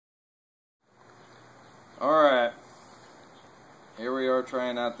are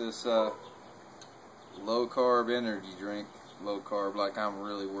trying out this low carb energy drink. Low carb, like I'm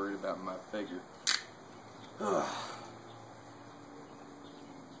really worried about my figure. Well,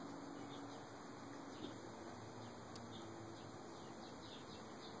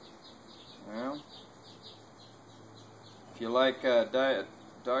 if you like Diet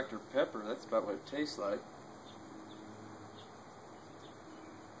Dr. Pepper, that's about what it tastes like.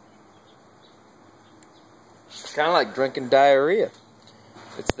 It's kind of like drinking diarrhea.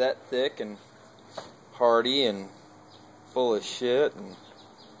 It's that thick and hearty and full of shit and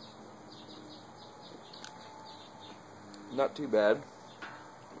not too bad.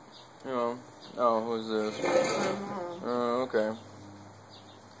 You know, oh, who's this? Oh, okay.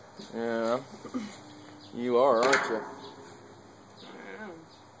 Yeah, you are, aren't you?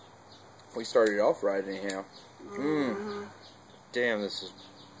 We started off right anyhow. Damn, this is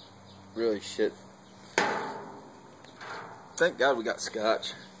really shit. Thank God we got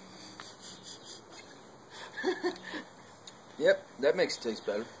scotch. Yep, that makes it taste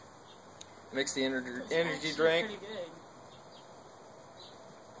better. Makes the energy drink. Pretty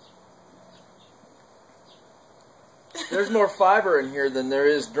good. There's more fiber in here than there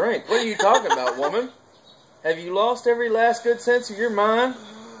is drink. What are you talking about, woman? Have you lost every last good sense of your mind?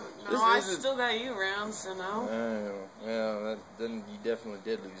 No, I still got you around, so no. Oh, well, then you definitely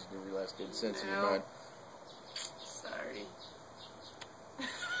did lose every last good sense of your mind. Sorry.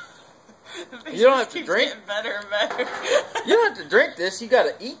 You don't have to drink. Getting better and better. You don't have to drink this. You got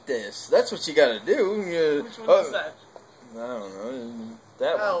to eat this. That's what you got to do. Which one is that? I don't know.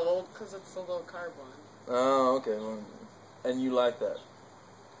 That one. Oh, well, because it's the low carb one. Oh, okay. Well, and you like that.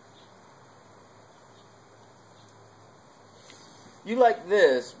 You like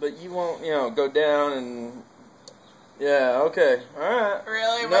this, but you won't, go down and... Yeah, okay. Alright.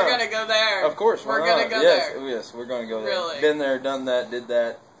 Really? No. We're going to go there? Of course. We're going to go there? Yes, we're going to go there. Really? Been there, done that, did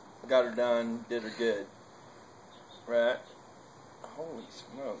that, got her done, did her good. Right? Holy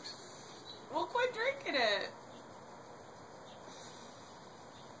smokes. Well, quit drinking it.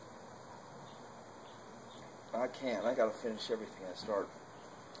 I can't. I gotta finish everything I start.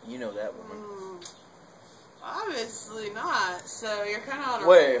 You know that, woman. Obviously not. So you're kind of on a...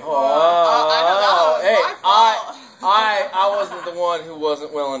 Wait, hold on. I know that was my fault. I wasn't the one who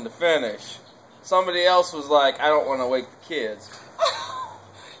wasn't willing to finish. Somebody else was like, I don't want to wake the kids.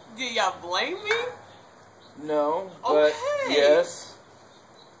 Do y'all blame me? No, but Okay. yes.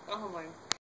 Oh my